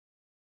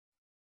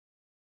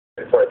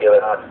before I give it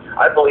on.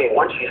 I believe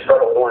once you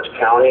start with Orange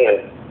County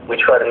and we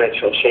try to make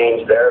some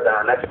change there, then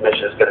our next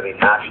mission is going to be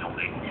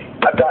nationally.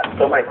 I've gotten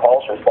so many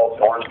calls from folks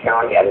in Orange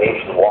County and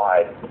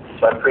nationwide,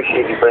 so I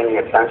appreciate you bringing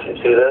attention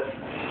to this.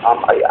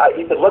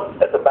 You can look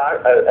at the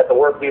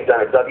work we've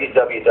done at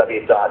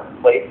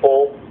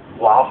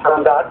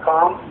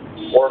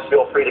www.claypoollawfirm.com, or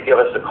feel free to give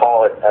us a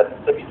call at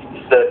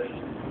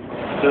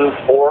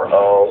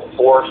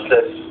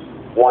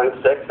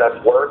 626-240-4616.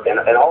 That's work, and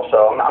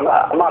also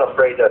I'm not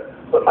afraid to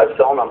put my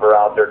cell number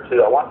out there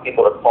too. I want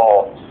people to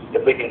call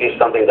if we can do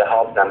something to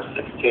help them.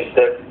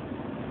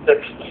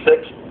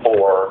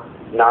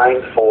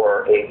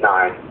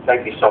 626-664-9489.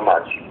 Thank you so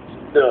much.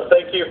 No,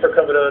 thank you for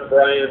coming on,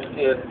 Brian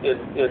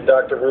and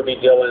Dr. Ruby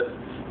Dillon,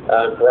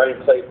 Brian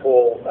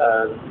Claypool.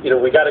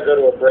 We got to go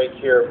to a break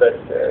here, but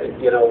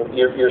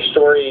your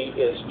story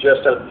is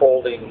just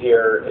unfolding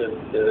here,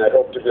 and I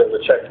hope to be able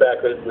to check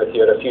back in with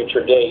you at a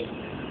future date.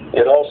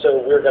 And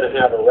also, we're going to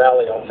have a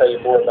rally. I'll tell you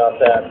more about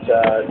that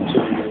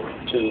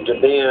to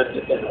demand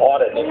an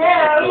audit of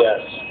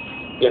CPS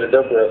in a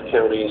number of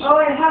counties.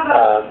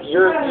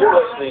 You're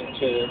listening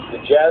to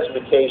the Jazz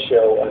McKay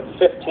Show on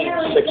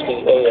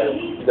 1560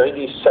 AM,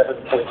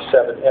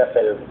 97.7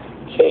 FM,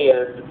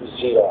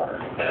 KNZR.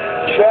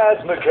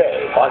 Jazz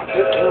McKay on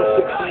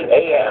 1560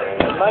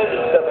 AM,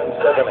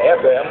 97.7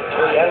 FM,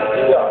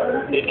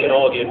 KNZR. It can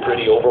all get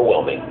pretty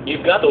overwhelming.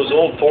 You've got those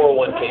old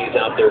 401ks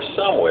out there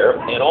somewhere,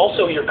 and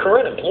also your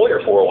current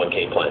employer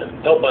 401k plan.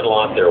 Help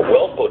unlock their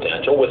wealth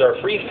potential with our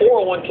free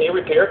 401k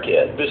repair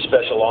kit. This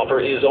special offer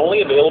is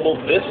only available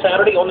this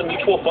Saturday on the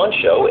Mutual Fund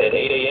Show at 8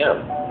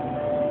 a.m.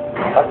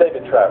 I'm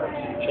David Travers,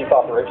 Chief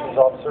Operations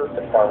Officer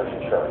at Farmers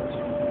Insurance.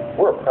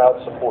 We're a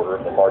proud supporter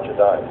of the March of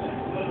Dimes.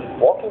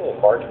 Walking in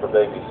March for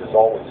Babies is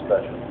always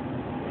special.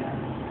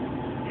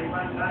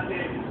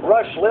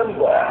 Rush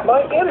Limbaugh.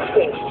 My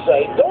instincts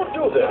say, don't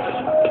do this,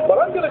 but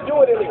I'm going to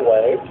do it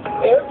anyway.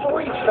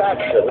 Every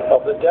faction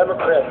of the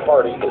Democrat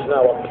Party is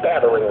now a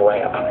battering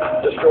ram.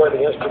 Destroy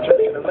the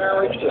institution of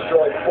marriage,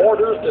 destroy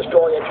borders,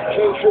 destroy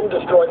education,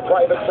 destroy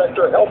private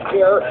sector health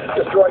care,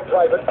 destroy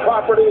private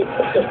property,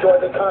 destroy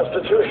the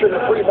Constitution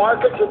and free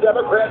markets. The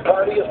Democrat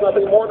Party is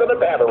nothing more than a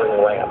battering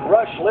ram.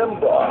 Rush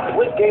Limbaugh,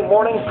 weekday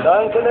mornings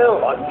 9 to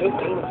noon on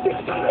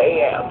 1560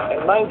 AM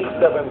and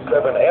 97.7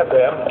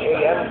 FM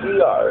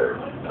KNZR.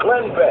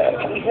 Glenn Beck,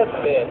 we have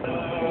been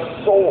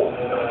sold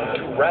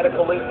to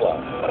radical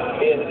Islam,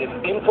 and it's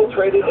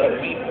infiltrated, and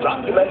we've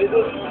documented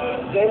it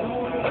since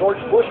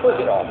George Bush was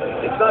in office.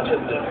 It's not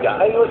just this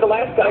guy, he was the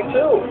last guy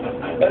too,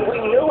 and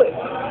we knew it.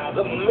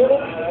 The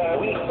minute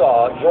we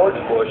saw George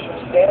Bush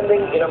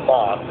standing in a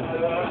mosque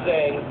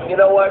saying, you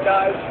know what,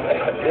 guys,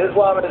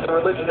 Islam is a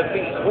religion of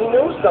peace, we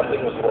knew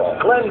something was wrong.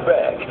 Glenn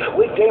Beck,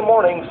 weekday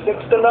morning 6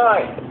 to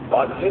 9.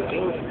 On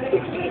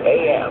 1560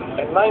 AM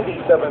and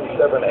 97.7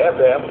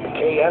 FM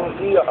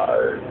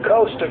KNZR.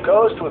 Coast to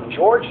Coast with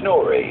George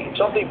Noory.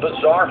 Something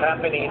bizarre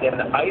happening in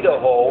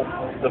Idaho.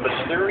 The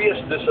mysterious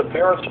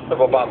disappearance of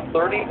about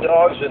 30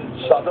 dogs in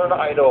southern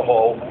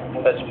Idaho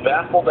has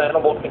baffled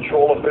animal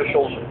control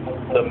officials.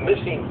 The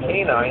missing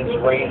canines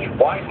range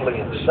widely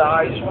in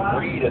size,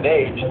 breed, and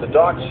age. The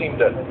dogs seem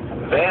to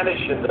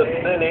vanish into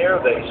thin air,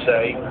 they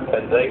say,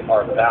 and they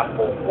are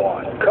baffled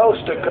why.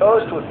 Coast to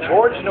Coast with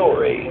George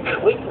Noory,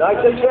 weeknights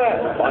at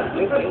 10 on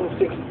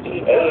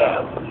 1560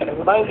 AM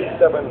and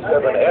 97.7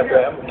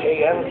 FM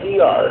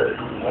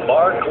KNZR.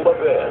 Mark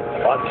Levin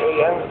on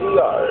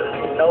KNZR.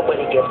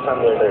 Nobody gets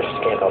under their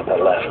skin on the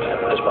left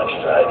as much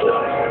as I do.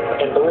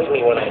 And believe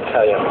me when I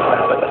tell you I'm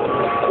proud of it.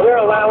 We're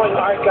allowing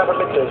our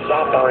government to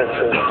zap our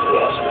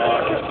enthusiasm.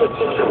 Just as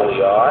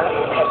we are,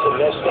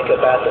 pessimistic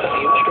about the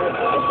future.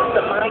 This is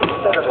the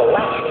mindset of the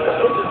left.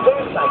 This is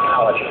their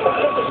psychology.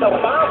 This is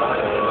Obama.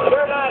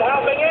 We're not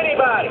helping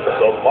anybody.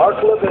 The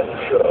Mark Levin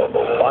Show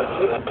on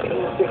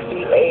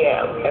 1560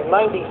 AM and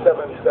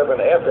 97.7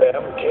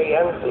 FM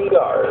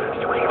KNZR.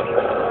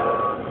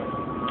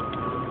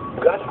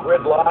 Got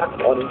gridlock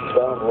on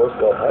eastbound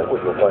Roosevelt Highway.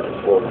 You'll find it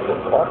slowing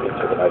from parking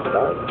to the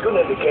 99. Tune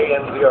into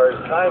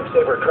KNZR's Time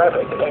Saver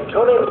Traffic, and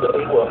Tony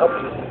Lee will help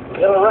you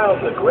get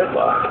around the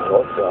gridlock.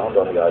 Northbound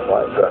on the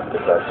I-5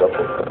 traffic backs up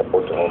from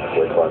Port to Home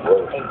Wayfind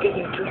Road, and get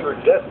you to your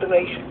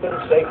destination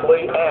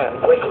safely and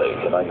quickly.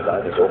 The 99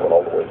 is open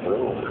all the way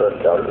through.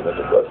 Current County and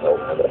into Fresno,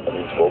 and that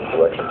means both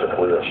directions are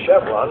clear.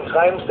 Chevron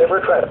Time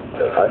Saver Traffic.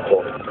 I'm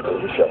Tony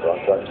Lee, Chevron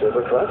Time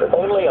Saver Traffic.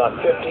 Only on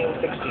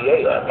 1560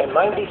 AM and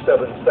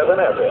 97.7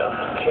 FM.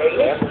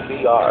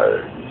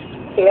 KNZR.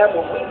 And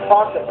when we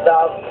talk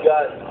about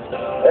guns,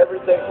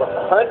 everything from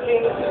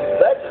hunting,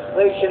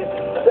 legislation,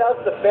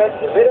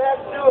 self-defense, if it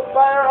has to do with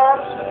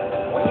firearms,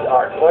 we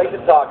are going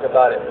to talk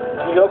about it.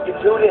 We hope you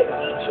tune in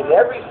each and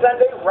every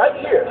Sunday right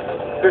here,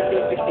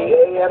 1560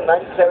 AM,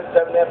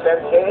 97.7 FM,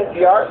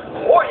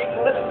 KNZR, or you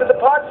can listen to the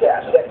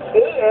podcast at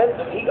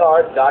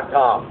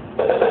knzr.com.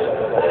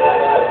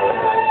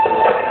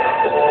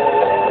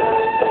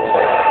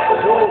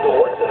 Doing the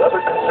work that other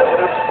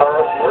conservatives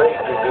are afraid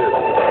to do.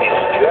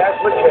 It's Jazz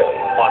McKay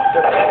on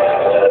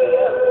 1560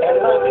 AM and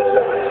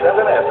 97.7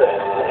 FM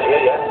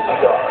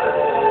KNZR.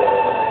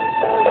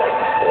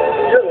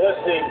 You're listening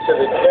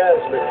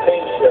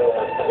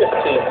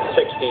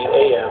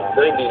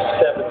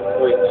FM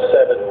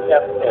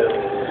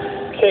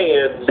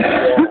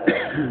KNCR.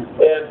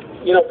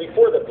 And, you know,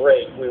 before the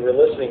break, we were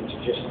listening to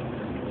just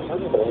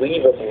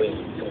unbelievably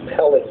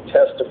compelling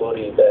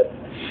testimony that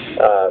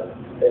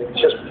it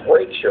just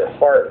breaks your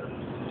heart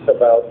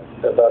about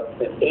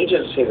an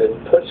agency that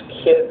puts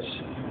kids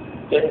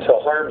into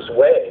harm's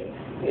way.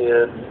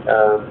 And,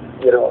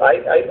 you know,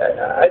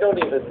 I don't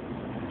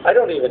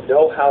even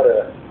know how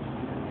to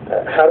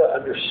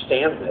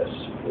understand this.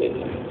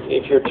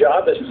 If your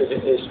job is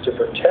to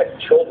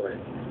protect children,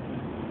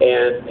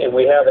 and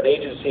we have an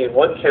agency in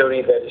one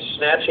county that is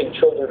snatching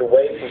children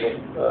away from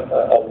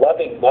a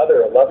loving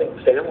mother, a loving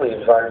family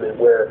environment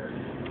where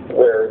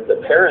the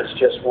parents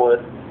just want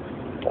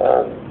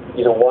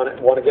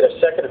to get a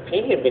second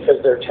opinion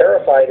because they're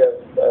terrified of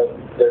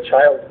their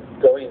child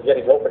going and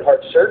getting open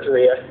heart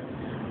surgery at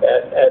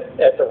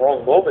the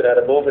wrong moment, at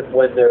a moment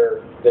when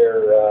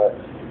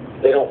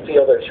they don't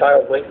feel their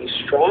child might be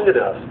strong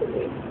enough.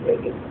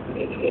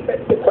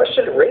 The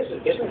question it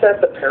raises, isn't that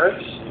the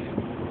parents'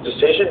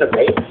 decision to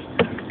make?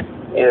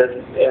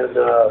 And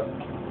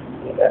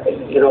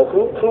you know,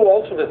 who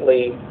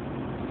ultimately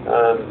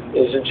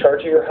is in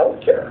charge of your health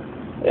care?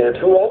 And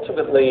who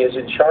ultimately is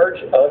in charge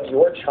of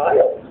your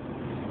child?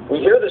 We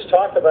hear this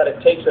talk about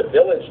it takes a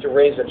village to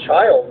raise a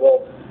child.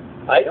 Well,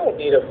 I don't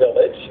need a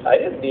village. I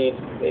didn't need,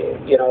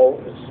 you know,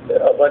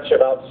 a bunch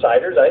of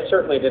outsiders. I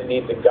certainly didn't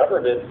need the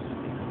government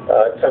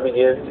coming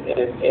in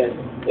and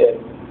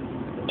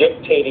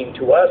dictating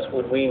to us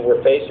when we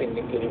were facing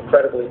an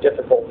incredibly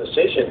difficult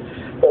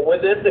decision. But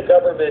when then the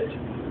government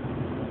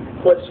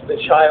puts the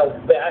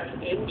child back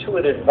into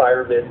an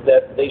environment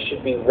that they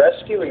should be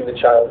rescuing the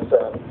child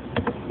from,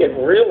 it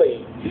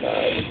really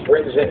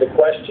brings into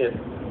question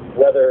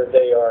whether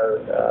they are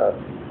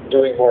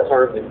doing more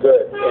harm than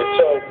good. And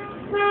so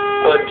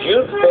on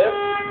June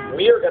 5th,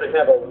 we are going to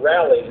have a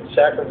rally in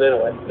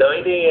Sacramento at 9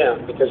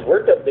 a.m. because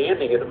we're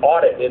demanding an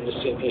audit into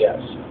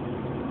CPS.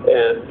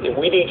 And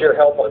we need your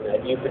help on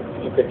that. You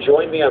can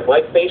join me on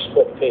my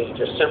Facebook page,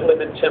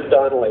 Assemblyman Tim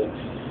Donnelly.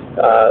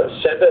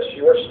 Send us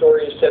your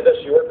stories, send us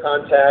your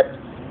contact.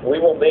 We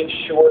will make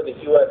sure that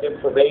you have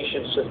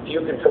information so that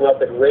you can come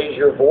up and raise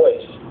your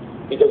voice,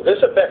 because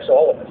this affects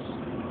all of us.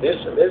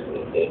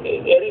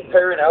 Any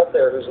parent out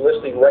there who's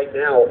listening right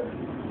now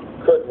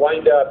could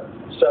wind up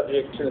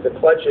subject to the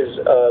clutches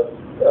of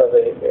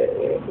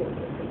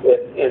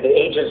an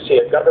agency,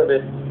 a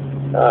government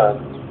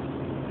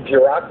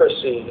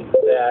bureaucracy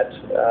that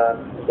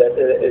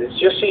it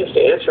just seems to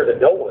answer to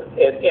no one.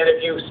 And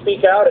if you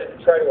speak out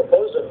and try to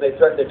oppose them, they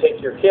threaten to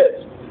take your kids.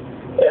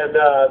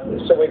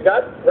 And so we've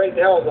got right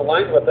now on the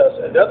line with us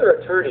another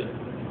attorney,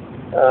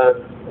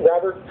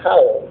 Robert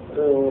Powell,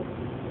 who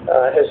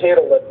has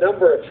handled a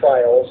number of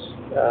trials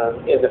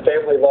in the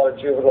family law and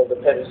juvenile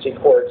dependency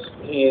courts.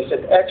 He is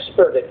an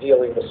expert at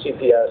dealing with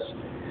CPS.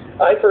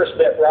 I first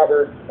met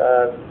Robert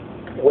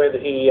when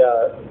he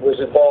was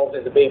involved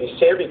in the baby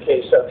Sammy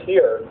case up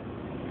here,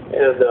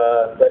 and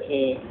but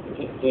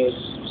he's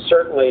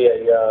certainly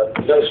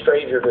no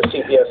stranger to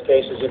CPS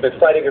cases. He's been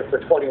fighting it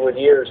for 21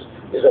 years.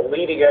 Is a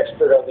leading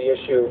expert on the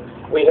issue.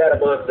 We had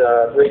him on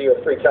Radio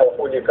Free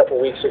California a couple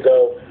weeks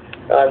ago.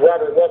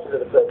 Robert, welcome to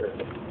the program.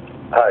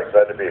 Hi,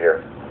 glad to be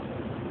here.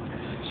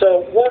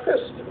 So walk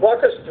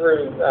us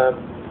through,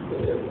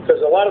 because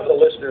a lot of the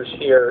listeners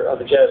here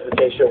on the Jazz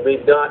McKay Show may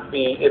not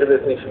be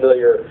intimately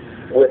familiar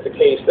with the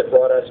case that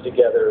brought us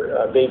together,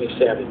 baby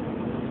Sammy.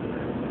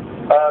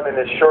 In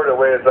as short a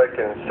way as I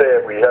can say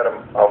it, we had a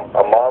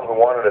mom who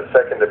wanted a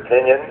second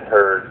opinion.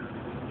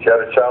 She had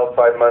a child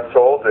 5 months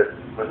old that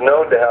was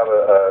known to have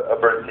a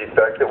birth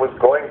defect that was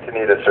going to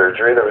need a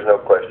surgery. There was no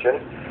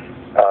question.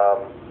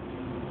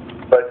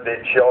 But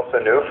she also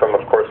knew from,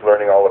 of course,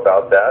 learning all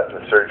about that and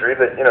the surgery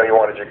that, you know, you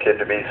wanted your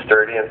kid to be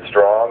sturdy and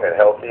strong and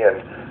healthy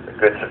and a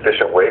good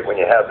sufficient weight when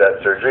you have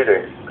that surgery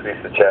to increase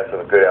the chance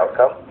of a good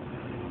outcome.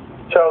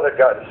 The child had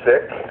gotten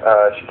sick.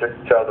 She took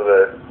the child to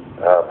the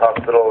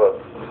hospital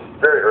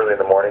very early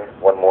in the morning,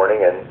 one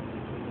morning, and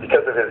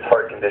because of his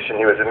heart condition,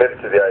 he was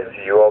admitted to the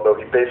ICU, although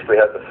he basically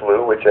had the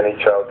flu, which any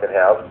child can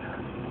have.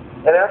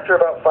 And after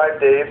about 5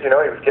 days, you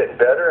know, he was getting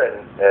better,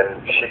 and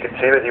she could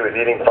see that he was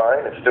eating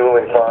fine and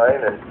stooling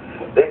fine, and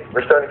they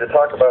were starting to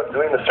talk about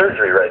doing the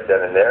surgery right then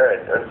and there,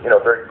 and you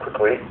know, very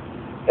quickly.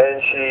 And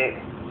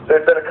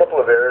there'd been a couple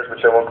of errors,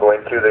 which I won't go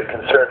into, that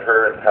concerned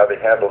her and how they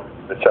handled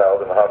the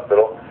child in the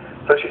hospital.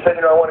 So she said,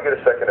 you know, I want to get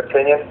a second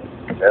opinion.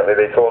 Apparently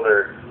they told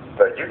her,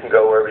 you can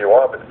go wherever you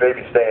want, but the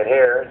baby's staying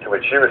here, to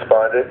which she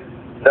responded,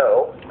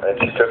 no. And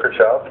she took her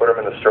child, put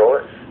him in the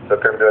stroller, took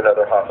him to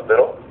another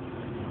hospital,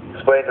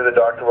 explained to the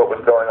doctor what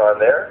was going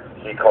on there.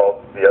 He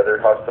called the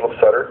other hospital,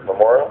 Sutter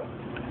Memorial.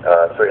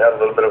 So he had a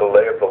little bit of a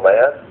lay of the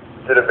land,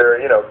 did a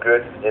very, you know,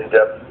 good,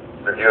 in-depth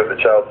review of the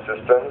child's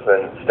systems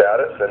and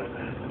status, and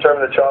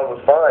determined the child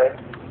was fine.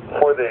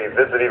 Before the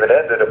visit even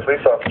ended, a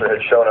police officer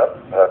had shown up,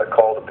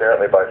 called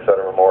apparently by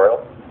Sutter Memorial.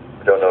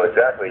 We don't know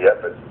exactly yet,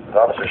 but the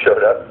officer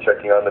showed up,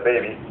 checking on the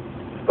baby,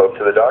 spoke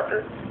to the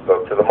doctor,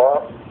 spoke to the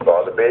mom,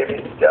 saw the baby.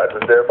 Dad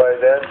was there by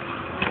then,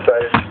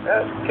 decided,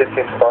 kid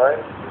seems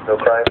fine, there's no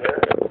crime here.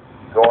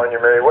 go on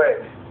your merry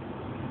way.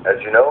 As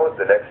you know,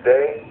 the next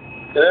day,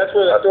 And that's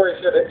where the story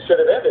should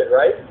have ended,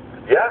 right?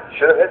 yeah,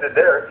 should have ended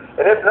there.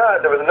 And if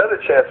not, there was another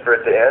chance for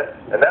it to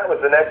end, and that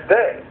was the next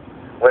day,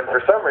 when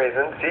for some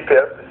reason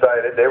CPS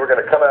decided they were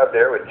going to come out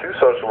there with 2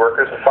 social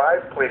workers,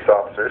 5 police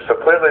officers, so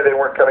clearly they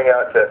weren't coming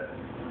out to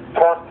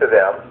talk to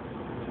them,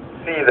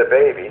 see the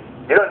baby.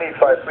 You don't need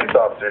 5 police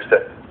officers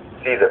to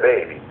see the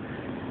baby.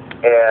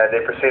 And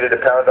they proceeded to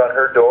pound on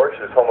her door.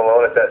 She was home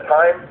alone at that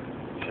time.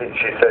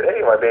 She said,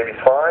 hey, my baby's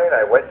fine.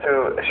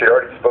 She'd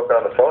already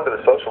spoken on the phone to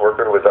the social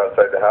worker who was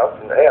outside the house,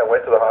 and hey, I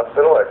went to the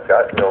hospital. I've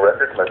got no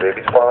records. My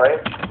baby's fine.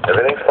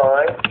 Everything's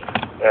fine.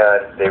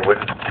 And they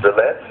wouldn't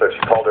relent, so she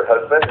called her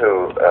husband,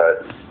 who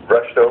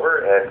rushed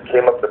over and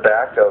came up the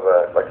back of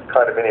a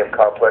condominium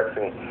complex,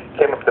 and he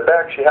came up the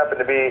back. She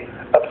happened to be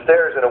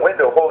upstairs in a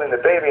window holding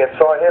the baby and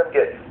saw him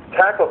get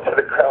tackled to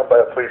the ground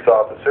by a police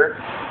officer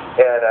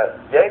and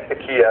yanked the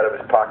key out of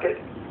his pocket.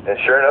 And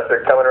sure enough,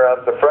 they're coming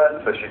around the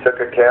front, so she took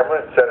a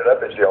camera and set it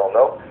up, as you all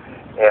know.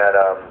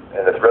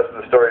 And the rest of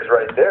the story is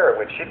right there.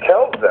 When she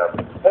tells them,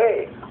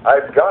 hey,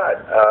 I've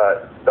got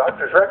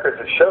doctor's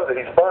records that show that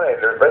he's fine.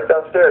 They're right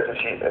downstairs.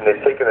 And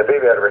they've taken the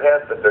baby out of her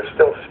hands, but they're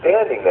still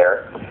standing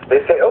there.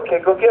 They say,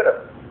 okay, go get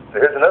him. So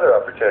here's another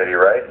opportunity,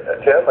 right,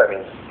 Tim? I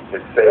mean,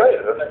 it's say,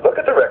 right.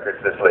 Look at the records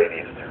this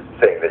lady's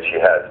saying that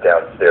she has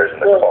downstairs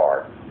in the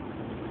car.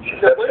 She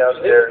steps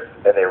downstairs,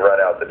 and they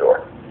run out the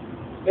door.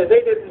 And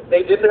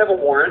they didn't have a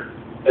warrant,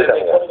 and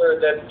they told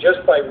her that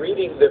just by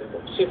reading the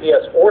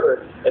CPS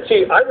order, and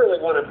see, I really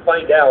want to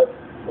find out,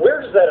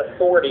 where does that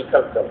authority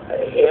come from,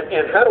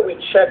 and how do we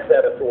check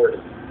that authority?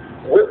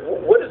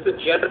 What is the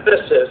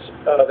genesis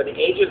of an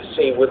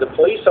agency when the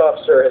police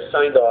officer has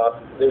signed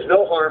off, there's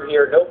no harm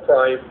here, no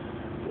crime,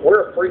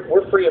 we're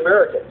free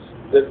Americans.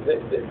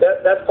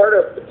 That's part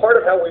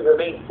of how we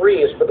remain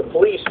free is for the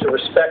police to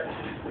respect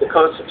the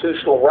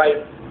constitutional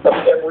right of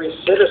every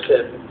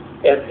citizen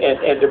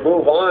and to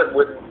move on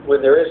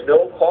when there is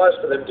no cause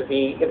for them to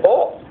be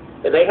involved.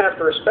 And they have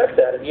to respect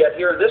that. And yet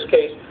here in this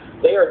case,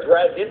 they are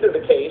dragged into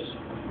the case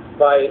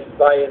by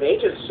an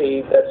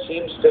agency that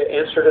seems to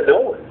answer to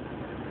no one.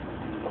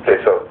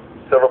 Okay, so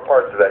several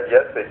parts of that.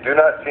 Yes, they do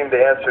not seem to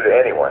answer to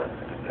anyone.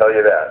 I tell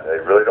you that.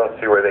 I really don't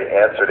see where they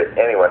answer to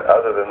anyone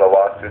other than the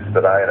lawsuits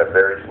that I and a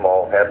very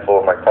small handful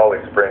of my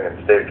colleagues bring in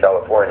the state of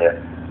California.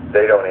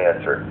 They don't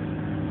answer.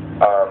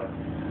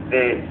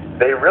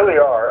 They really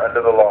are,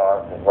 under the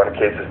law, one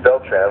case is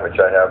Beltran, which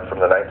I have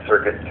from the 9th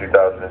Circuit in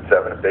 2007.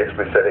 It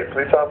basically said, hey,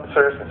 police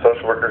officers and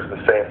social workers are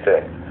the same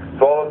thing.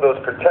 So all of those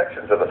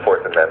protections of the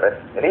Fourth Amendment,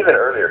 and even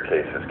earlier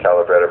cases,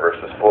 Calabretta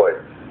versus Floyd,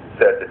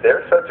 said that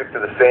they're subject to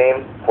the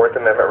same Fourth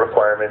Amendment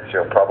requirements,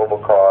 probable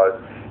cause,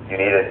 you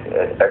need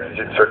an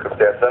exigent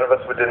circumstance. None of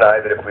us would deny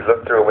that if we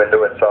looked through a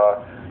window and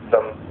saw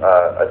some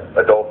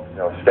adult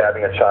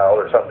stabbing a child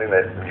or something,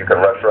 that you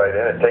can rush right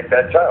in and take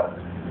that child.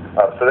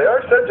 So they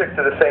are subject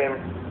to the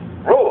same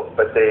rules,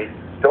 but they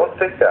don't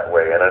think that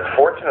way. And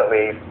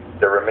unfortunately,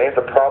 there remains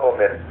a problem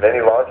in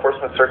many law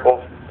enforcement circles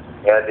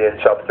and in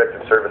child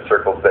protective service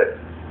circles that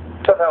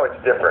somehow it's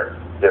different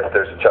if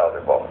there's a child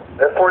involved.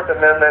 The Fourth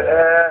Amendment,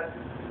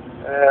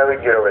 we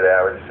can get over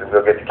that.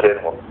 We'll get the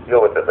kid and we'll deal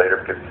with it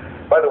later. Because,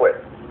 by the way,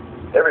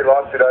 every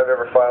lawsuit I've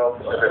ever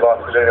filed, every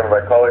lawsuit any of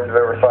my colleagues have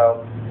ever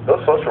filed, those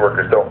social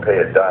workers don't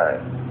pay a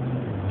dime.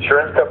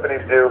 Insurance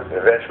companies do,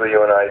 eventually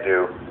you and I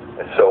do.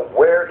 And so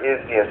where is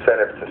the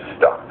incentive to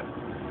stop?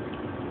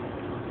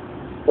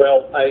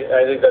 Well,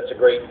 I think that's a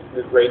great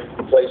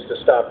place to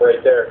stop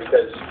right there,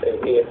 because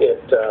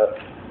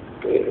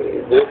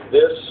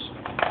this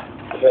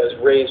has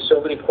raised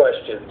so many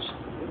questions.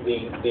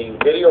 The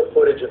video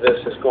footage of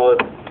this has gone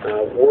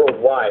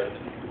worldwide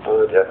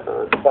on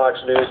Fox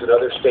News and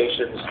other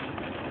stations.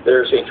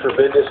 There's a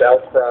tremendous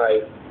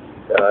outcry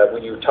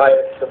when you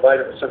combine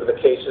it with some of the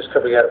cases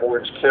coming out of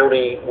Orange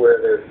County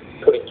where they're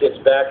putting kids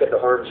back into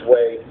harm's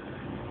way.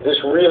 This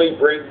really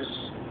brings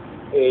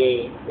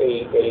a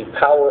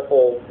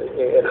powerful,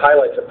 and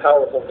highlights a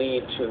powerful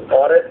need to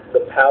audit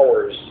the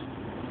powers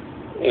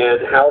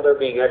and how they're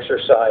being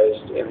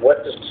exercised and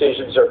what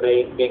decisions are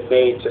being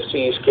made to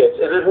seize kids,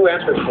 and then who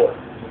answers for it.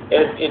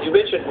 And you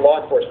mentioned law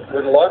enforcement.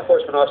 When a law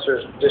enforcement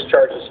officer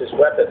discharges his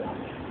weapon,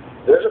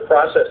 there's a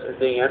process that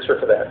they answer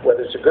for that.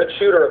 Whether it's a good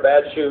shoot or a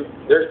bad shoot,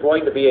 there's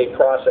going to be a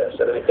process.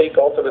 And I think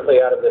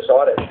ultimately out of this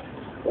audit,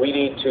 we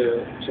need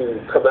to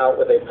come out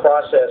with a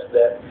process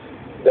that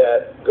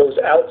goes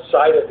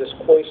outside of this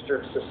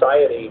cloistered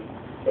society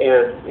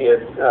and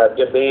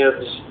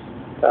demands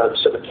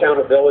some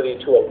accountability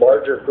to a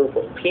larger group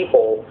of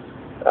people.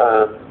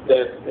 And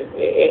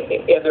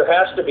there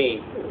has to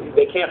be,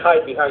 they can't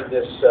hide behind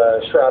this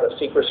shroud of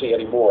secrecy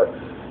anymore.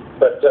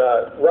 But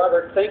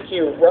Robert, thank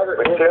you. Robert,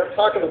 we're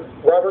talking to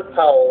Robert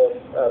Powell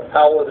of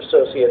Powell and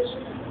Associates.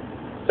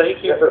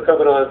 Thank you for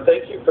coming on.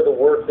 Thank you for the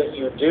work that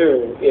you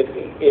do.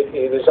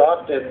 It is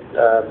often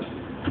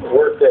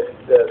work that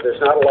there's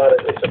not a lot of,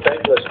 it's a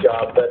thankless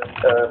job, but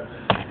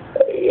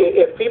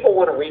if people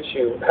want to reach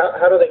you,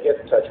 how do they get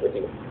in touch with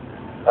you?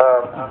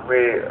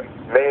 We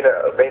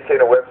maintain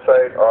a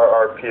website,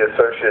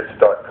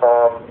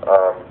 rrpassociates.com.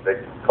 They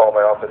can call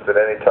my office at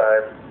any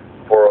time,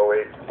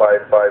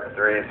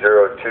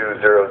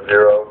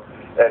 408-553-0200.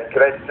 And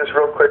can I just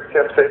real quick,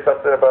 Tim, say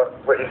something about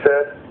what you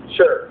said?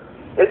 Sure.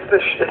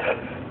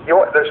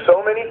 There's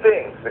so many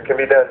things that can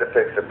be done to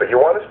fix it, but you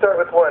want to start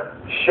with one: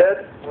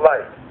 shed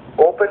light,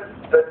 open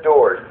the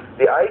doors.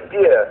 The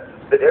idea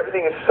that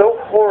everything is so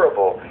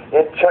horrible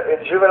in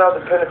juvenile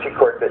dependency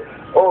court that,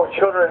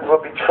 children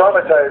will be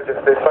traumatized if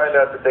they find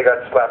out that they got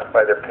slapped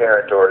by their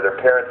parent or their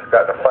parents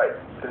got in a fight.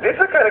 Because these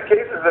are the kind of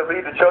cases that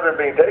lead to children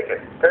being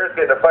taken. Parents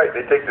get in a fight,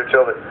 they take their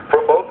children,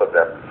 for both of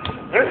them.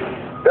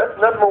 That's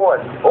number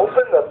one.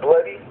 Open the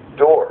bloody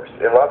doors.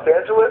 In Los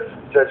Angeles,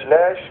 Judge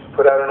Nash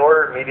put out an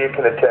order, media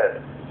can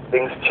attend.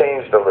 Things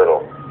changed a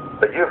little.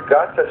 But you've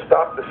got to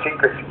stop the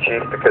secrecy,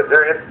 Chief, because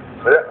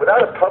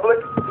without a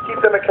public to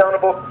keep them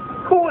accountable,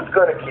 who is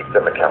going to keep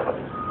them accountable?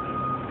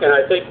 And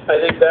I think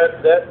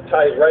that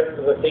ties right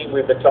into the theme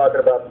we've been talking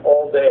about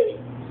all day,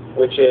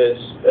 which is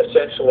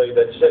essentially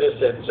that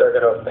citizens are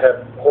going to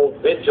hold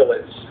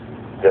vigilance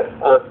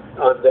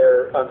on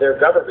their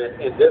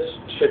government, and this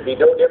should be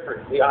no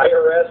different. The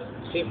IRS,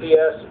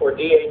 CPS, or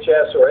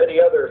DHS, or any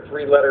other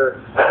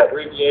three-letter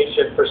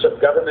abbreviation for some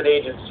government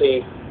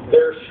agency,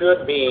 there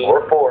should be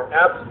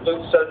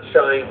absolute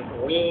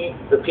sunshine. We,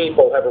 the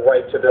people, have a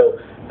right to know.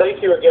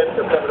 Thank you again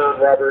for coming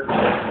on, Robert.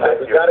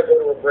 We've got to go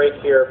to a break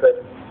here,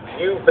 but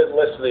you've been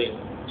listening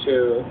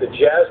to the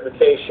Jazz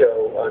McKay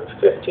Show on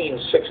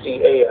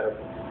 1560 AM,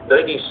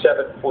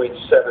 97.7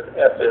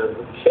 FM,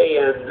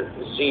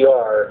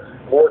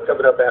 KNZR. More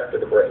coming up after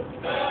the break.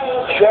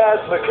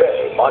 Jazz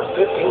McKay on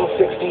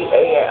 1560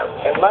 AM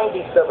and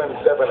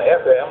 97.7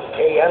 FM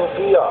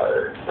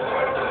KNZR.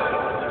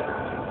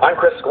 I'm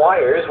Chris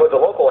Squires with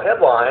the local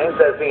headlines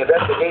as the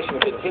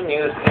investigation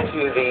continues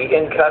into the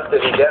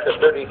in-custody death of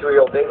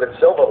 33-year-old David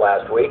Silva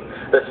last week.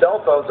 The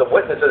cell phones of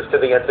witnesses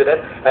to the incident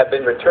have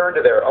been returned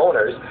to their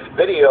owners.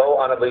 Video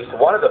on at least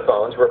one of the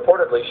phones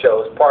reportedly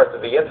shows parts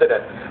of the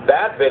incident.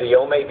 That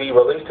video may be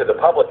released to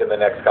the public in the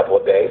next couple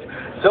of days.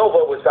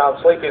 Silva was found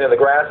sleeping in the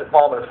grass at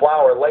Palm and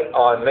Flower late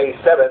on May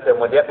 7th,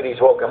 and when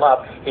deputies woke him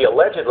up, he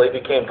allegedly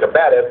became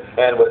combative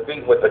and was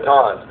beaten with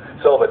batons.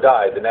 Silva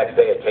died the next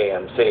day at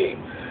KMC.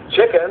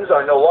 Chickens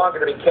are no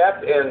longer to be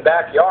kept in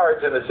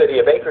backyards in the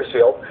city of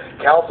Bakersfield.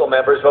 Council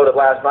members voted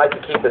last night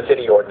to keep the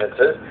city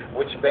ordinances,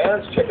 which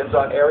bans chickens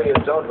on areas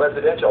zoned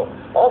residential.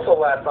 Also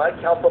last night,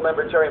 Council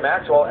member Terry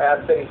Maxwell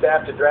asked city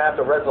staff to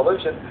draft a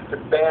resolution to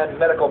ban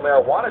medical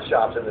marijuana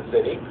shops in the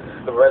city.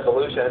 The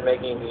resolution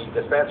making the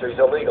dispensaries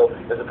illegal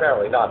is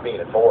apparently not being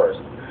enforced.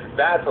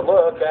 That's a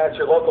look at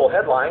your local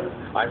headlines.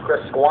 I'm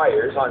Chris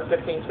Squires on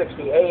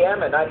 1560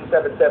 AM and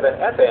 97.7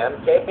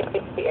 FM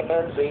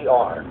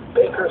KNZR.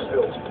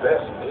 Bakersfield's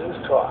best news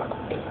talk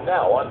is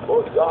now on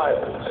both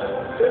dials,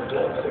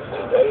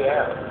 1560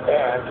 AM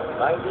and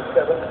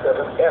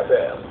 97.7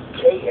 FM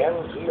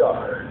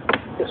KNZR.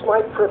 It's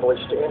my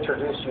privilege to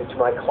introduce you to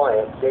my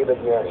client,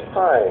 David Yanni.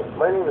 Hi,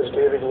 my name is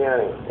David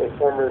Yanni, a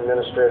former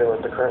administrator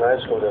with the Kern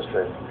High School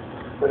District.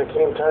 When it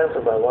came time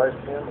for my wife,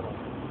 Pamela,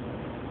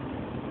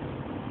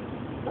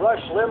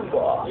 Rush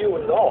Limbaugh, you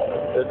know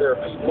that there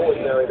are people who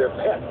marry their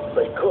pets.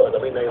 They could. I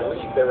mean, they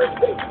leave their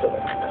estates to them.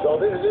 So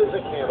this is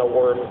a can of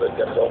worms that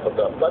gets opened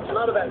up. But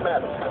none of that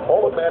matters.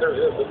 All that matters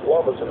is that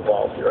love is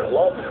involved here. And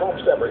love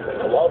trumps everything.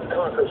 Love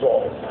conquers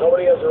all.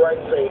 Nobody has the right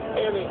to say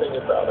anything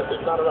about it.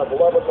 There's not enough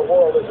love in the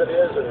world as it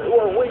is. And who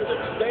are we to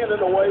stand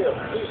in the way of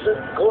decent,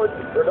 good,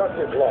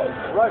 productive love?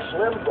 Rush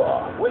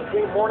Limbaugh,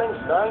 weekday mornings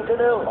 9 to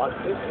noon on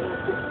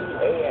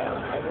 1560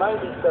 AM and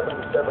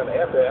 97.7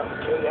 FM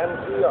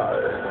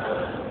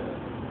KNZR.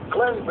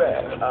 Glenn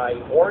Beck, I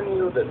warn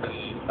you that the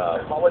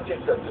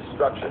politics of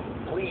destruction,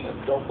 please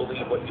don't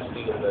believe what you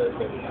see in the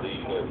news.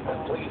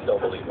 Please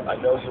don't believe it. I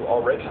know you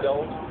already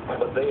don't,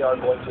 but they are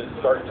going to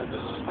start to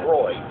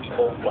destroy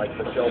people like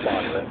Michelle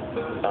Bachmann.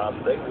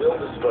 They will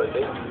destroy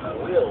Ted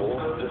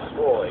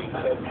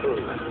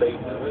Cruz. They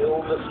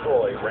will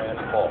destroy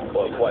Rand Paul.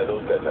 Well, why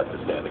those guys have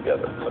to stand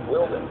together. But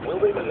will they? Will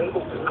they be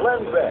able to?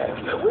 Glenn Beck,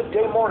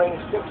 weekday morning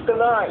 6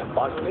 to 9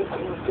 on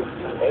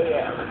 1560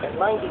 AM and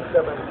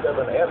 97.7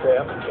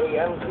 FM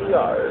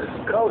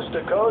KNZR. Coast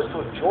to Coast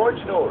with George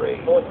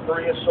Noory. North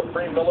Korea's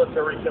Supreme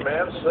Military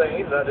Command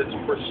saying that its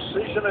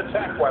precision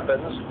attack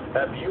weapons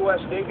have U.S.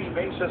 Navy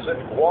bases in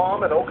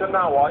Guam and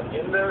Okinawa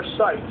in their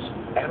sights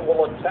and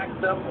will attack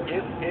them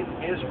if it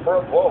is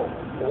provoked.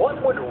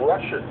 What would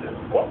Russia do?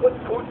 What would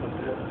Putin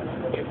do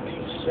if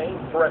these same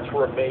threats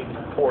were made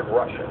toward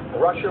Russia?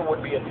 Russia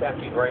would be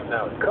attacking right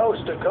now.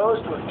 Coast to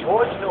Coast with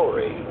George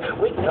Noory.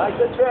 Weeknights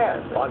at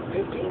 10 on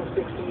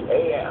 1560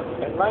 AM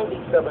and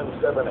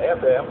 97.7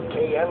 FM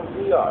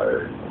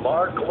KNZR.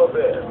 Mark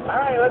Levin. All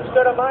right, let's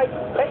go to Mike,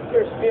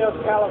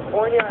 Bakersfield,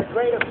 California, our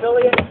great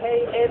affiliate,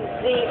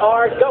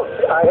 KNZR. Go.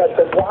 I had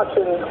been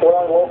watching what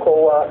our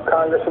local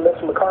Congressman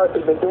Mitch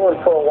McCarthy been doing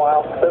for a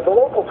while. The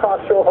local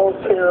talk show host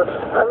here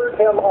heard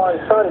him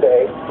on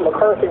Sunday.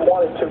 McCarthy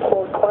wanted to,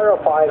 quote,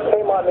 clarify,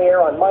 came on the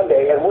air on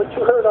Monday, and what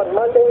you heard on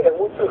Monday and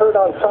what you heard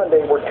on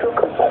Sunday were two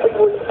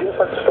completely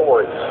different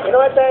stories. You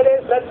know what that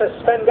is? That's a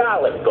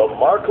Svengali. The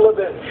Mark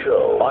Levin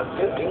Show on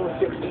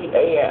 1560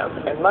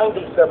 AM and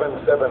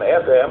 97.7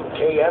 FM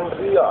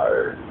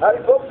KNZR.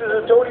 Howdy, folks. This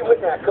is Tony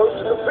Whitnack, host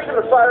of the Freedom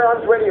of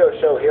Firearms radio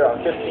show here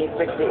on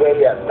 1560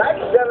 AM,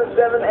 97.7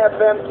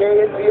 FM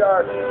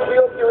KNZR.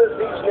 We hope you listen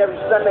each and every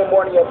Sunday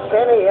morning at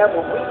 10 a.m.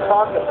 when we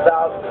talk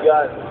about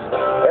guns.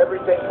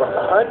 Everything from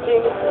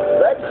hunting,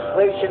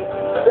 legislation,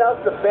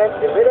 self-defense.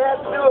 If it has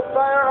to do with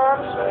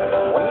firearms,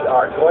 we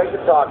are going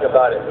to talk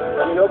about it.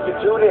 We hope you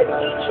tune in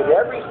each and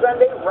every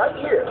Sunday right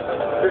here,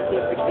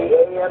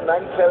 1560 AM,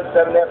 97.7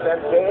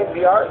 FM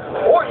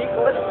KNZR, or you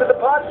can listen to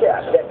the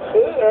podcast at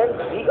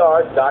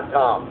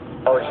knzr.com.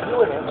 Our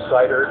UN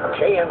Insider,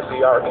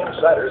 KNZR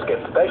Insiders get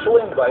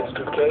special invites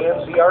to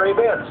KNZR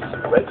events.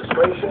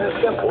 Registration is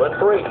simple and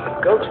free.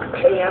 Go to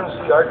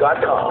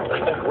knzr.com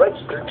and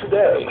register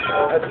today.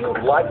 Have you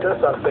liked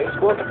us on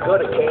Facebook? Go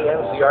to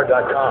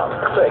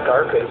knzr.com. Click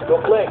our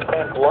Facebook link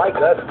and like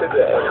us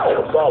today.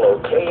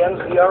 Follow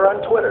KNZR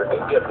on Twitter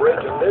and get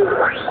breaking news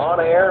on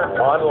air,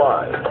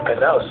 online, and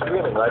now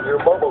streaming on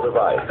your mobile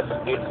device.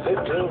 It's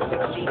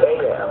 1560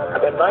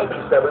 AM and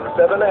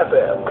 97.7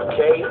 FM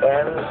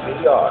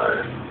KNZR.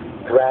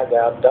 Drag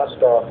out,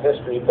 dust off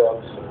history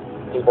books,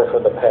 people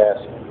from the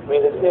past. I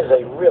mean, it is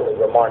a really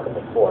remarkable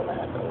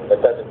format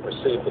that doesn't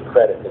receive the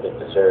credit that it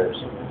deserves.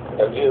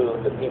 And you,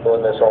 the people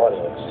in this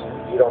audience,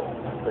 you don't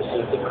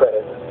receive the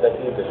credit that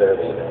you deserve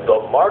either.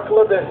 The Mark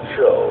Levin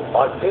Show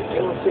on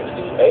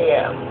 1560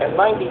 AM and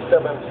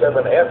 97.7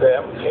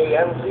 FM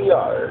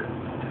KNZR.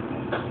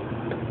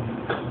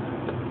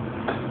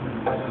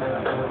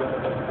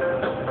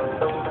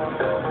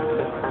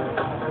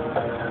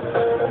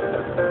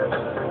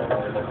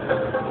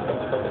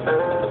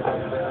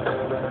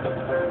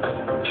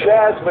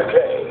 Chaz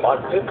McKay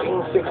on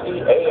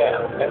 1560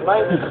 AM and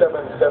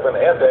 97.7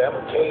 FM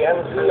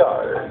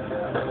KNZR.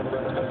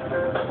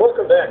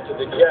 Welcome back to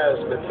the Chaz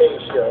McKay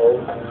Show,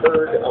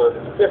 heard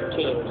on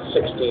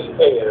 1560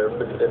 AM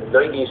and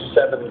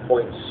 97.7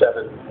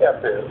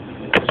 FM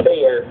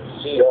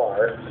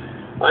KNZR.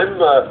 I'm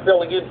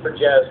filling in for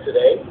Chaz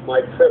today,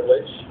 my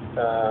privilege.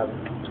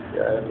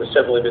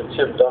 Assemblyman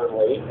Tim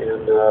Donnelly,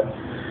 and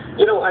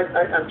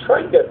I'm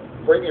trying to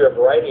bring you a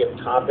variety of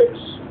topics.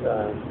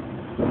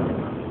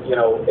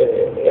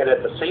 And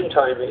at the same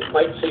time, it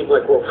might seem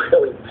like we're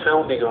really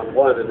pounding on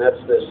one, and that's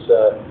this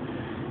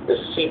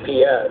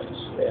CPS.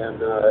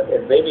 And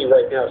maybe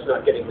right now it's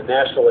not getting the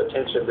national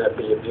attention that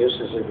the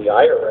abuses in the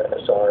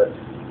IRS are.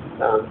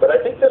 But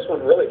I think this one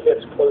really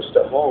hits close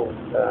to home.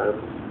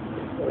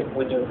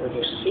 When you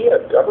see a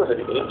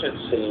government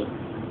agency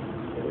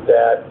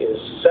that is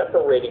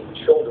separating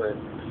children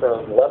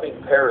from loving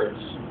parents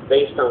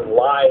based on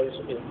lies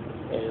and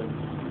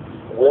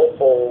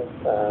willful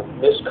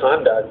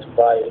misconduct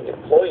by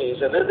employees,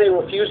 and then they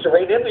refuse to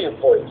rein in the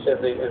employees. In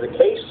the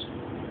case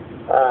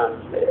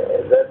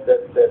that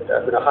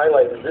I'm going to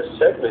highlight in this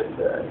segment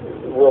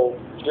will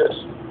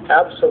just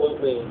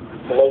absolutely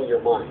blow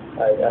your mind.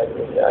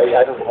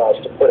 I don't know how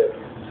else to put it.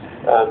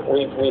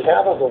 We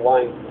have on the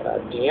line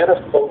Deanna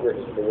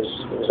Fogarty. It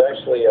was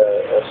actually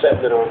a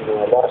segment on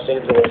Los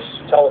Angeles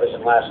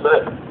television last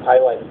night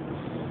highlighting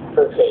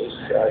her case.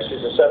 She's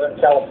a Southern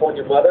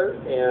California mother,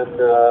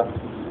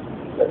 and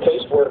a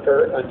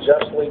caseworker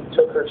unjustly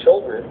took her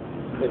children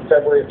in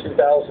February of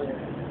 2000,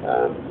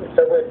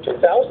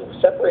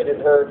 separated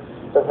her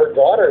from her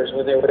daughters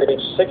when they were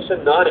aged 6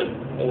 and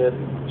 9, and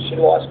she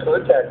lost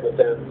contact with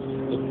them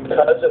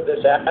because of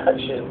this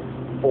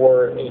action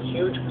for a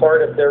huge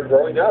part of their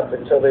growing up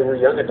until they were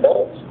young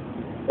adults.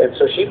 And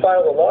so she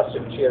filed a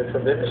lawsuit. She had a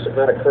tremendous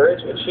amount of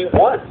courage, and she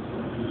won.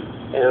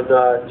 And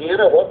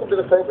Deanna, welcome to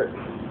the program.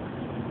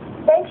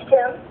 Thanks,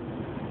 Tim.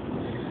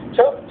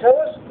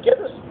 Give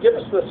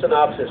us the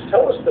synopsis.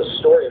 Tell us the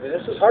story. I mean,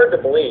 this is hard to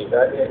believe.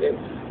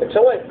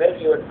 Until I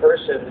met you in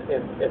person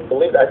and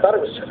believed, I thought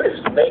it was just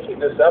making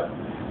this up.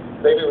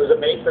 Maybe it was a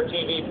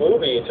made-for-TV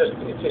movie. It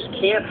just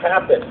can't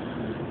happen.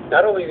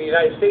 Not only in the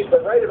United States,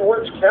 but right in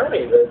Orange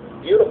County, the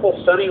beautiful,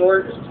 sunny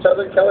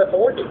Southern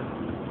California.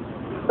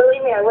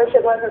 Believe me, I wish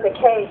it wasn't the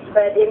case,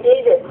 but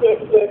indeed it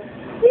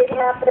did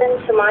happen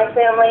to my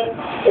family.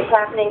 It's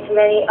happening to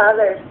many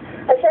others.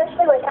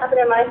 Essentially, what happened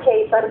in my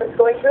case, I was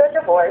going through a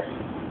divorce.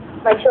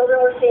 My children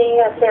were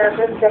seeing a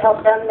therapist to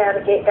help them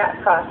navigate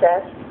that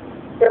process.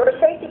 There were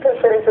safety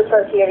concerns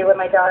associated with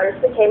my daughters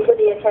that came to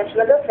the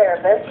attention of the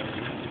therapist,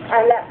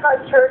 and that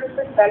caused her to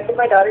suspect that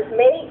my daughters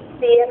may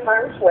be in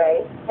harm's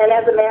way, and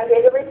as a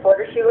mandated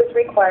reporter, she was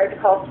required to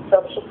call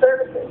social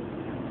services.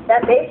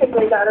 That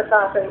basically got us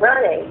off and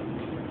running,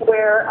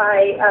 where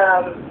I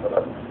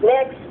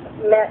next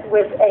met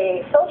with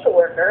a social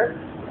worker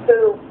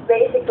who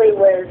basically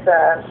was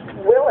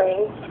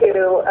willing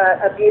to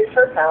abuse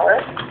her power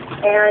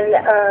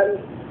and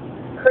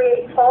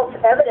create false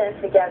evidence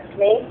against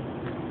me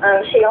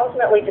She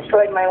ultimately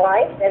destroyed my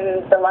life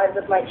and the lives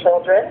of my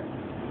children.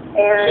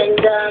 And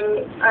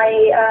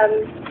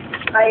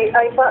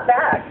I fought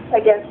back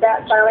against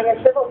that, filing a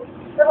civil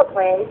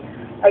claim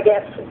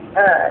against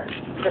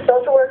the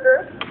social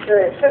worker,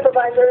 the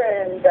supervisor,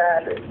 and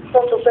the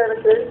social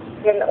services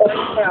in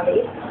Orange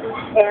County.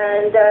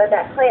 And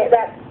that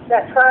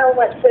trial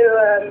went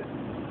to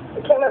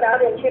it came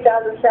about in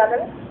 2007,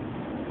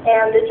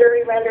 and the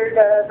jury rendered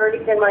a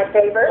verdict in my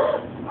favor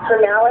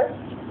for malice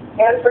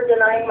and for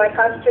denying my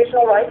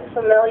constitutional right to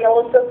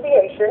familial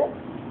association.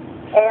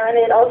 And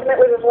it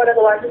ultimately was one of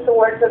the largest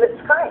awards of its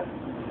kind.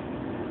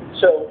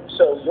 So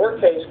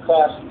your case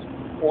cost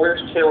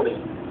Orange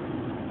County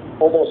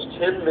almost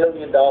 $10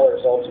 million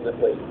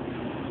ultimately.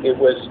 It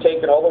was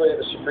taken all the way to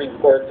the Supreme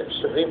Court. The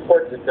Supreme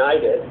Court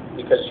denied it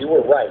because you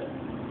were right.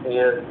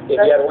 And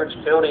yet Orange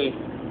County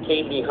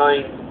came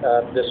behind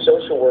the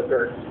social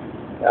worker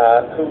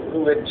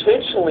who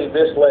intentionally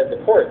misled the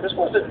court. This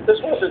wasn't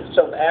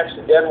some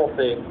accidental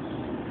thing.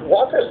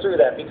 Walk us through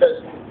that,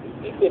 because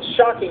it's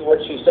shocking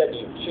what she said to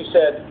you. She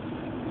said,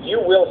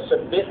 "You will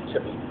submit to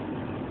me."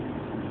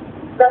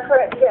 That's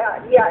correct.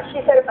 Yeah.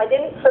 She said if I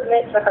didn't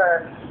submit to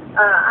her,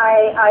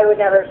 I would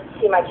never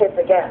see my kids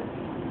again.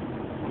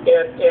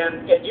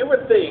 And you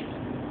would think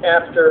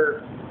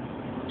after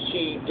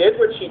she did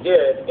what she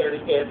did,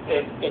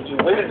 and you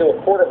went into a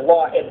court of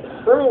law and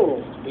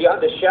proved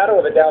beyond a shadow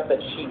of a doubt that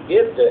she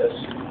did this,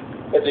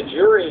 and the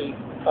jury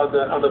on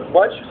the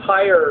much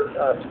higher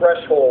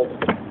threshold,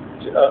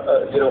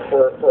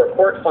 for a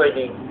court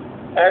finding,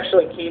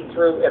 actually came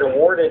through and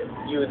awarded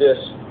you this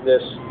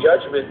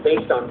judgment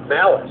based on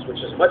malice, which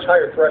is a much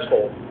higher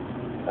threshold.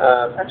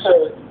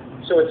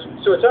 So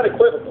it's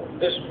unequivocal.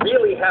 This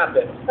really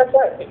happened. That's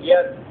right. And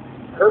yet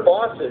her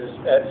bosses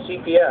at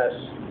CPS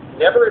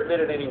never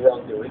admitted any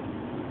wrongdoing,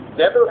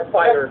 never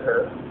fired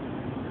her,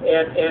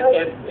 and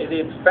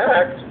in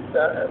fact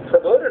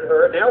promoted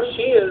her. Now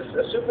she is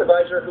a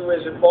supervisor who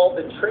is involved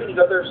in training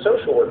other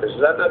social workers.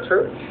 Is that not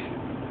true?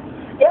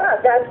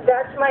 Yeah,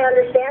 that's my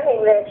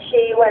understanding, that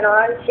she went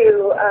on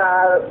to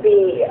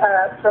be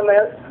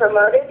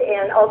promoted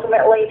and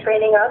ultimately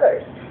training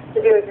others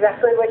to do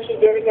exactly what she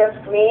did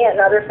against me and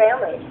other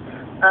families.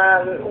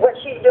 What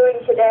she's doing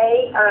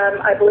today,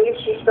 I believe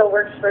she still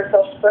works for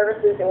social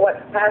services. In what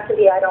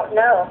capacity, I don't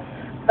know.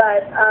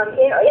 But,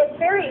 it's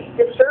very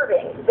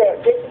disturbing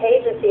that this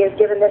agency is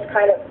given this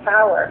kind of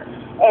power.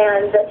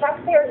 And the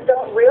taxpayers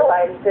don't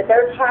realize that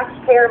their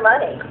taxpayer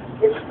money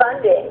is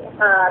funding,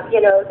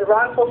 the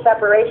wrongful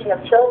separation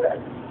of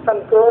children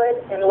from good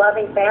and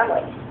loving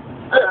families.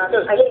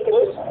 I think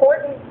it's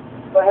important.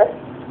 Go ahead.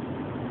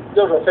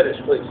 No, finish,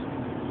 please.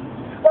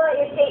 Well,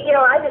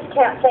 I just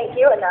can't thank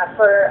you enough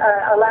for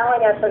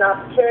allowing us an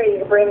opportunity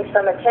to bring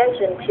some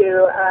attention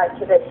to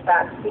this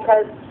fact,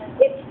 because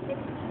it's.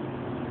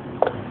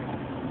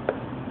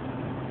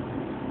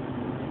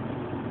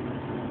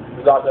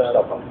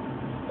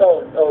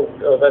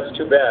 Oh, that's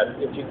too bad.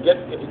 If you get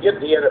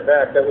Deanna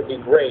back, that would be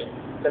great.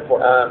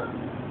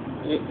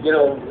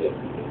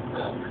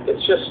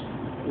 It's just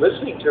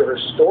listening to her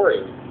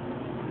story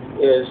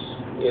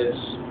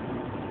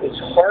it's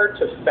hard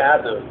to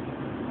fathom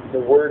the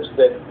words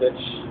that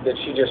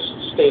she just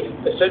stated.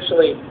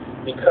 Essentially,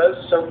 because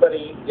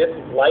somebody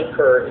didn't like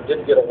her and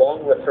didn't get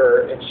along with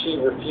her, and she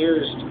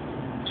refused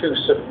to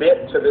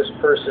submit to this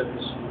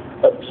person's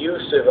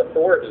abusive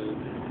authority,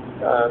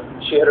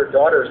 she had her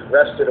daughters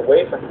wrested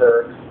away from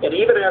her. And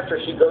even after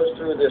she goes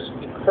through this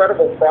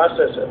incredible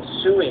process of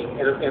suing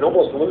and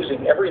almost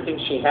losing everything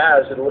she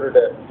has in order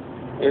to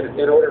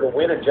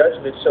win a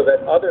judgment so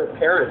that other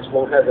parents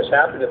won't have this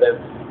happen to them,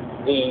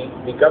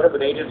 the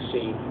government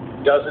agency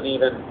doesn't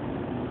even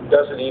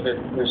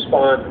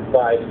respond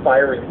by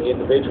firing the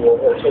individual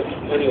or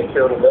taking any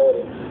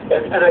accountability.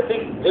 And I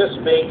think this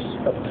makes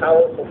a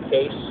powerful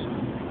case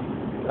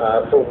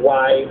for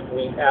why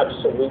we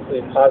absolutely,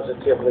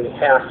 positively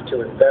have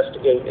to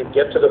investigate and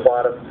get to the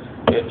bottom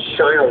and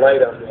shine a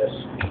light on this.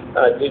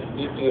 Do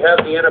you have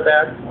Deanna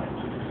back?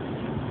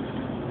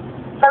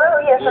 Hello,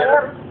 yes, I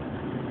am.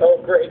 Oh,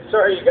 great.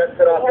 Sorry you got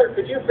cut off there.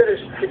 Could you finish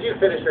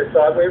your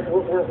thought?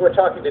 We're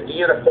talking to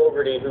Deanna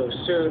Fogarty, who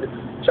sued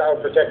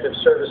Child Protective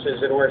Services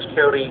in Orange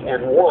County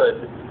and won.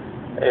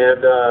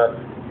 And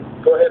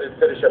go ahead and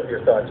finish up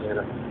your thought,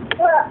 Deanna.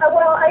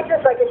 Well, I'd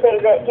just like to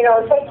say that,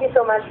 thank you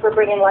so much for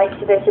bringing light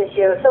to this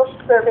issue. Social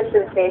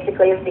services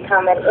basically has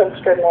become an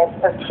instrument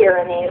of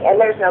tyranny,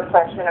 and there's no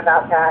question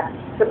about that.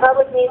 The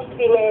public needs to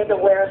be made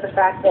aware of the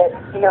fact that,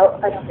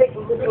 a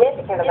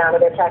significant amount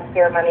of their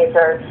taxpayer monies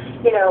are,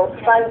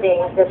 funding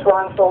this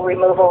wrongful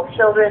removal of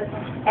children,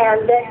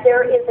 and that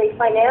there is a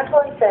financial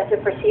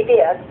incentive for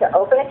CBS to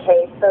open a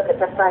case so that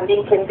the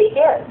funding can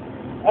begin.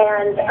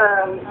 And,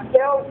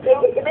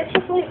 this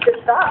just needs to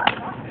stop.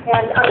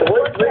 And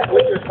what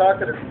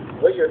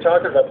you're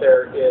talking about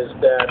there is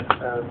that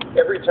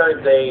every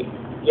time they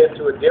get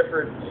to a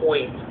different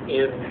point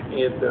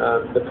in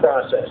the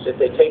process, if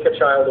they take a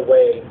child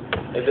away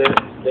and then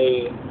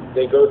they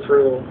go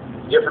through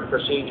different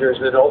procedures,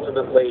 and then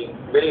ultimately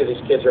many of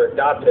these kids are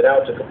adopted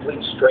out to complete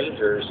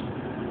strangers,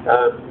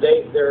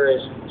 there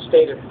is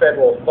state and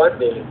federal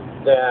funding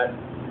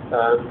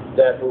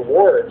that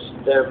rewards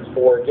them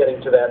for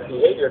getting to that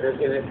behavior,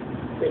 and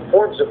it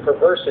forms a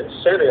perverse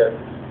incentive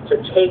to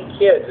take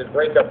kids and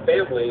break up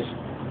families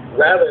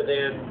rather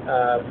than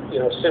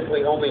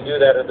simply only do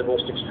that in the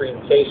most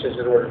extreme cases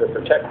in order to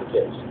protect the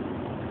kids.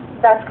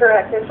 That's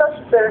correct. And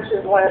Social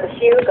Services is one of the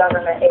few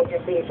government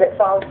agencies that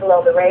falls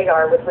below the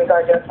radar with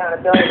regard to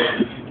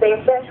accountability. They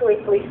essentially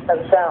police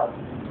themselves,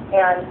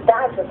 and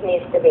that just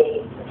needs to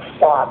be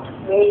stopped.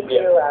 We need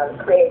to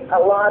create a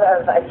lot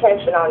of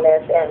attention on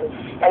this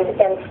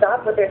and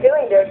stop what they're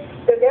doing. They're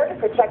there to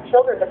protect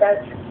children, but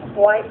that's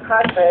quite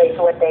contrary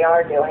to what they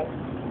are doing.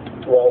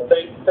 Well,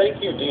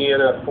 thank you,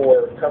 Deanna,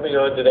 for coming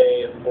on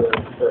today and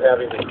for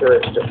having the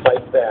courage to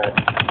fight back.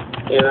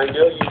 And I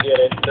know you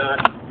did it not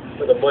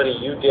for the money.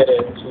 You did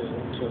it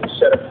to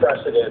set a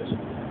precedent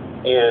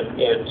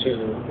and to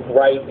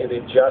right an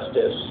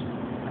injustice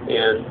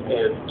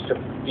and to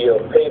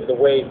pave the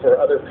way for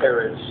other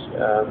parents.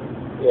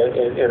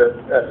 And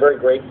I'm very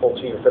grateful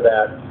to you for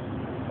that.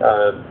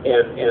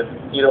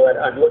 And you know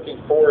what, I'm looking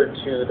forward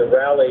to the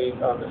rally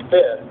on the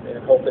 5th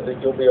and hoping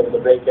that you'll be able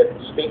to make it and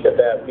speak at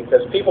that,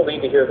 because people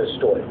need to hear this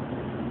story.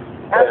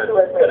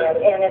 Absolutely,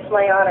 and it's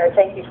my honor.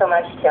 Thank you so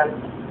much, Tim.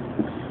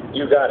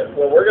 You got it.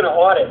 Well, we're going to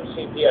audit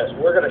CPS.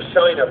 We're going to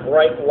shine a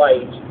bright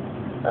light,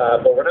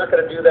 but we're not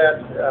going to do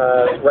that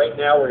right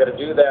now. We're going to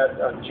do that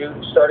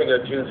starting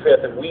on June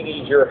 5th, and we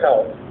need your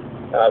help.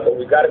 But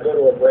we've got to go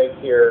to a break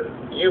here.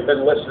 You've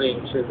been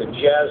listening to the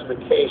Jazz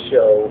McKay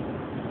Show,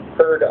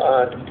 heard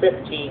on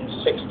 1560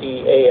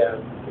 AM,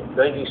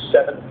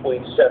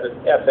 97.7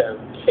 FM,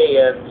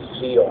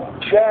 KNZR.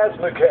 Jazz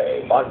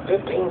McKay on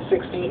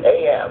 1560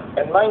 AM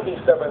and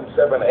 97.7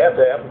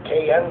 FM,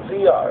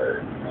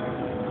 KNZR.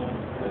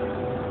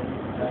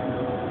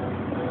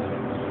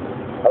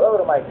 Hello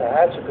to my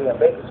Tehachapi and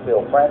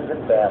Bakersfield friends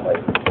and family.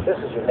 This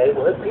is your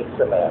neighborhood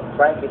pizza man,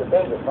 Frankie the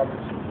Finger from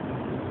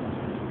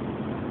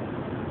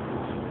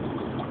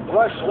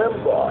Rush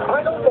Limbaugh.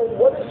 I don't know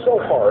what is so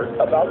hard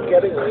about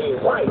getting me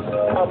right.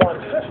 I'm on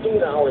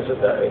 15 hours a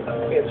day.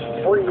 It's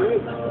free.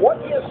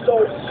 What is so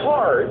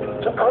hard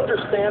to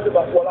understand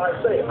about what I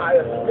say? I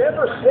have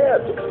never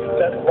said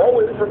that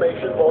low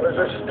information voters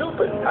are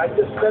stupid. I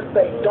just said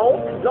they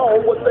don't know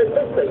what they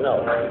think they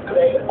know.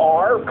 They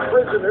are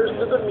prisoners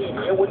to the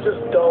media, which has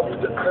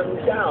dumbed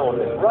them down.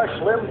 Rush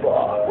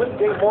Limbaugh,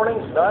 weekday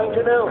mornings 9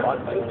 to noon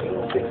on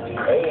 1560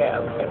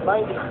 AM and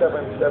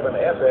 97.7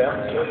 FM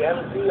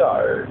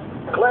KNZR.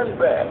 Glenn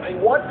Beck, they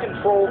want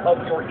control of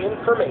your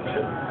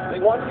information.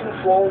 They want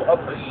control of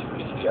the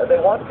media. They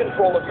want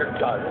control of your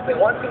guns. They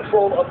want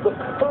control of the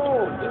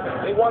food.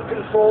 They want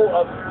control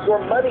of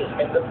your money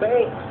and the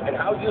banks and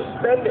how you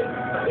spend it.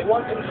 They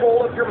want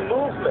control of your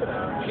movement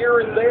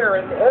here and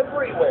there and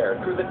everywhere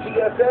through the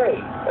TSA.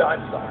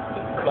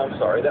 I'm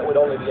sorry, that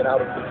would only be an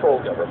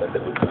out-of-control government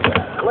that would do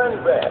that.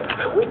 Glenn Beck,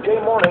 weekday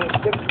morning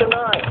 6 to 9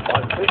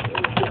 on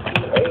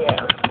 1560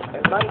 AM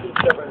and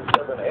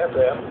 97.7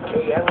 FM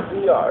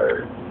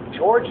KNZR.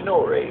 George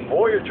Noory,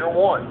 Voyager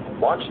 1,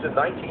 launched in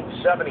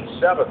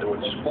 1977 to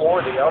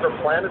explore the outer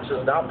planets,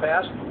 has now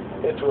passed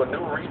into a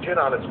new region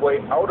on its way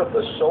out of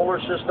the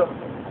solar system.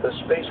 The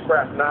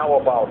spacecraft now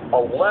about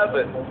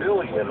 11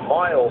 billion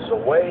miles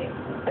away,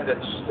 and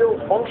it's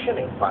still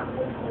functioning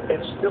finally.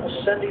 It's still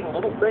sending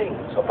little things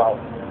about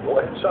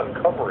what it's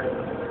uncovering.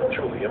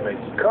 Truly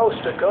amazing.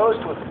 Coast to Coast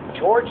with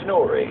George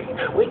Noory,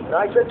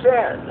 weeknights at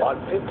 10 on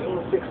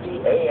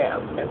 1560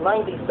 AM and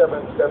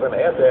 97.7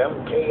 FM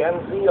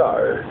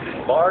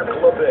KNZR. Mark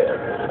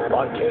Levin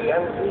on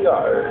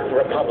KNZR.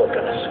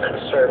 Republicans,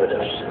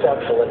 conservatives,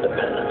 thoughtful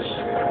independents.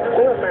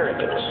 We're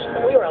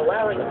Americans. We are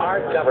allowing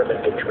our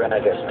government to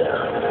drag us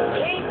down.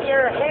 Keep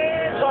your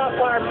hands off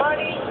our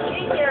money.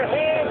 Keep your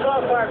hands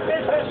off our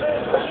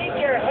businesses. Keep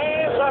your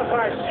hands off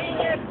our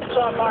seniors,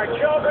 off our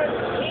children.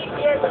 Keep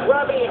your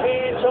grubby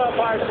hands off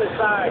our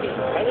society.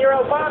 And your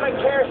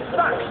Obamacare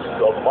sucks.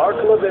 The Mark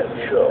Levin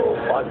Show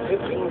on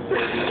 1560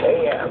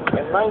 AM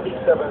and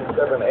 97.7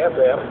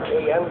 FM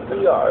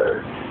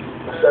KNZR.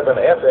 7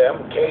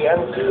 FM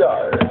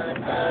KNZR.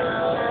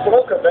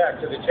 Welcome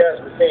back to the Jazz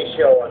McKay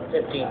Show on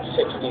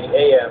 1560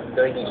 AM,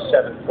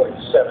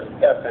 97.7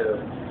 FM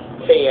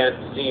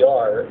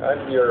KNZR.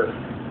 I'm your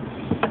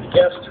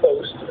guest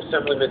host,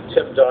 Assemblyman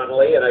Tim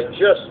Donnelly, and I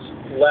just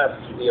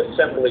left the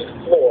Assembly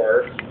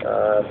floor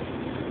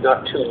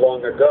not too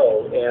long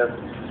ago, and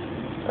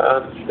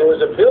there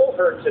was a bill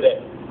heard today,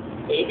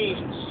 AB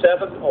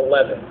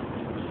 711,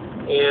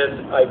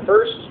 and I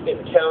first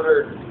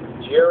encountered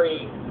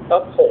Jerry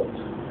Upholt,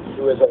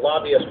 who is a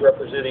lobbyist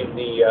representing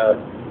the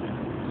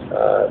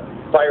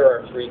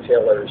firearms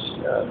retailers.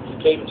 He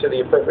came to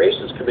the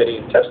Appropriations Committee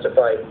and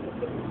testified,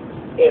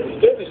 and he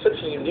gave me such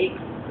a unique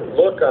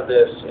look on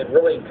this and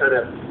really kind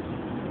of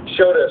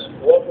showed us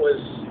what was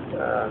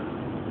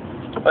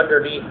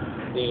underneath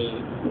the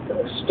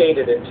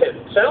stated intent.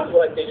 It sounds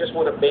like they just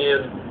want to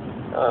ban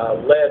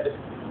lead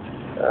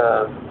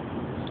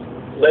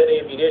lead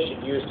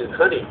ammunition used in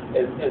hunting,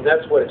 and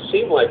that's what it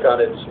seemed like on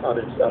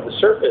the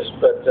surface.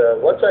 But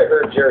once I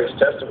heard Jerry's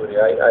testimony,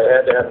 I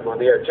had to have him on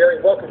the air.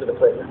 Jerry, welcome to the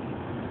program.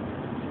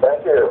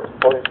 Thank you.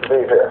 Pleased to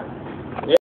be here.